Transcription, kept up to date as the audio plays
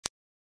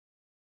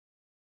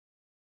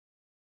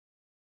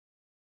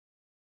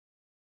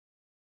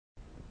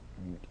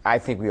I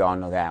think we all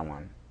know that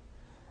one.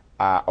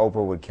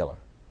 Oprah would kill her.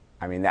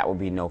 I mean, that would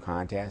be no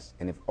contest.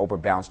 And if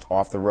Oprah bounced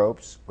off the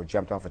ropes or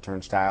jumped off a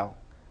turnstile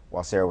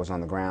while Sarah was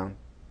on the ground,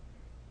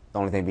 the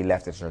only thing be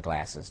left is her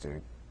glasses,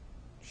 dude.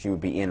 She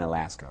would be in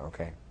Alaska,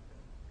 okay?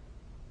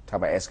 Talk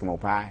about Eskimo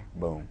pie,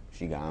 boom,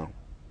 she gone.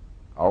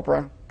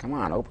 Oprah? Come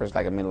on, Oprah's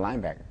like a middle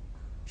linebacker.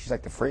 She's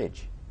like the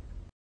fridge.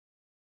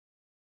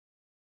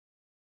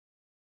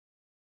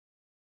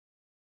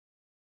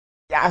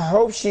 I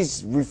hope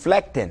she's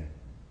reflecting.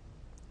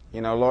 You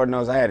know, Lord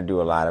knows I had to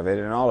do a lot of it,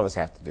 and all of us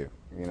have to do,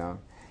 you know.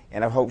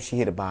 And I hope she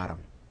hit a bottom.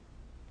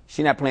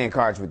 She's not playing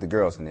cards with the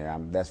girls in there,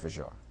 that's for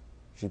sure.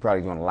 She's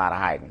probably doing a lot of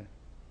hiding,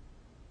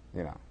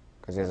 you know,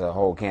 because there's a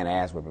whole can of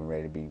ass whipping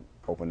ready to be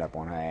opened up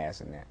on her ass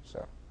in there,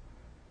 so.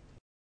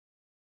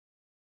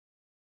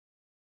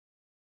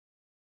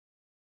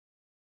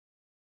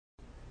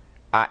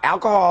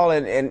 Alcohol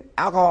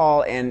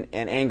and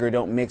anger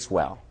don't mix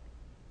well.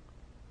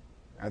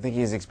 I think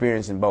he's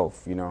experiencing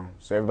both, you know.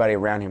 So everybody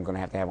around him going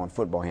to have on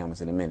football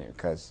helmets in a minute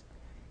because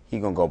he's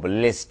going to go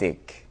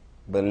ballistic.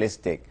 But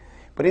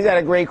he's had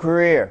a great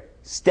career.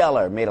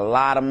 Stellar. Made a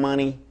lot of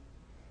money.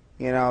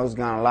 You know, he's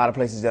gone a lot of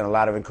places, done a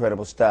lot of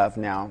incredible stuff.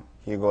 Now,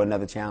 here go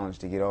another challenge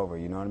to get over,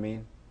 you know what I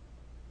mean?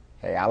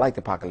 Hey, I like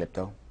the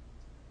Apocalypto.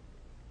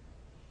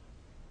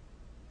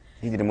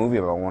 He did a movie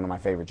about one of my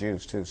favorite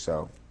Jews, too,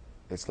 so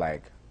it's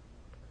like...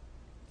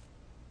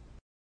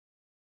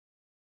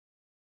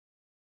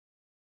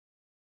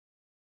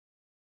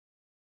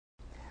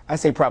 I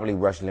say probably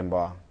Rush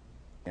Limbaugh,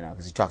 you know,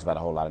 because he talks about a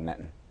whole lot of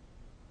nothing,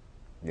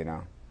 you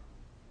know.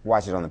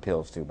 Watch it on the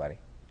pills, too, buddy.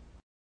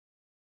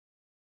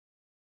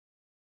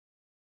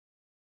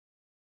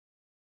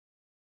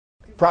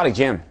 Probably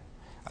Jim.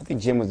 I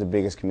think Jim was the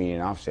biggest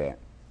comedian offset.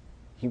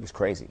 He was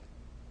crazy.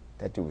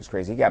 That dude was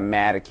crazy. He got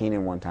mad at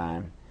Keenan one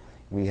time.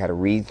 We had a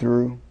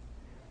read-through.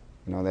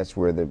 You know, that's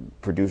where the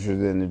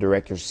producers and the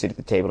directors sit at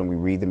the table and we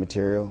read the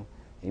material.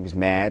 He was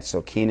mad,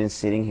 so Keenan's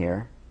sitting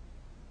here.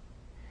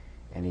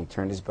 And he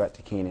turned his butt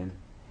to Keenan,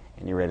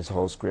 and he read his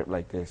whole script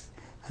like this.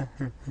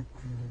 And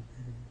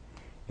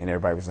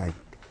everybody was like,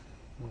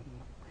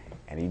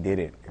 and he did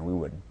it, and we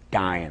were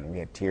dying. We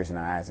had tears in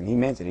our eyes, and he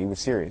meant it. He was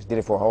serious. Did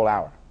it for a whole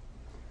hour.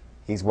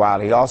 He's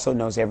wild. He also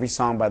knows every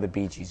song by the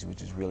Bee Gees,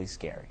 which is really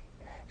scary.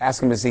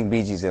 Ask him to sing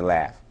Bee Gees and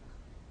laugh.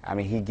 I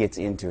mean, he gets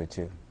into it,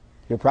 too.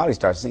 He'll probably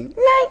start singing,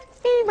 Night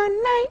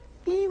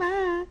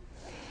Fever,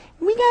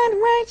 we got to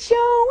right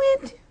show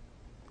it.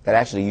 That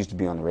actually used to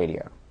be on the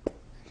radio.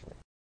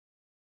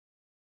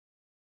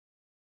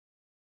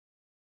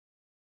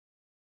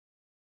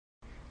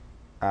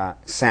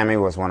 Sammy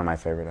was one of my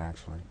favorite,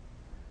 actually.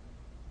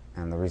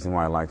 And the reason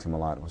why I liked him a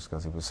lot was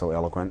because he was so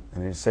eloquent.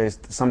 And he'd say,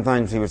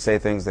 sometimes he would say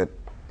things that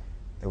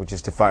would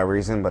just defy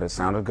reason, but it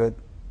sounded good.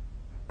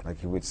 Like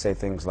he would say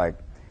things like,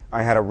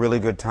 I had a really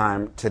good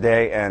time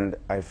today and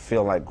I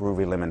feel like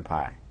groovy lemon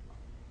pie.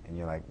 And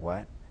you're like,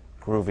 what?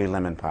 Groovy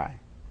lemon pie.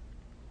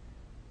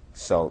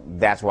 So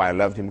that's why I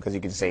loved him, because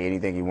he could say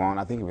anything he wanted.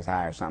 I think he was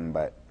high or something,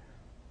 but...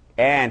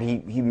 And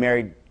he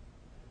married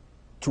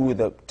two of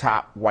the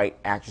top white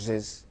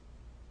actresses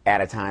at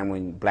a time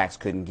when blacks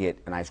couldn't get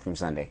an ice cream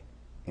sundae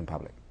in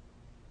public.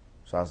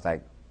 So I was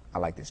like, I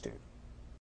like this dude.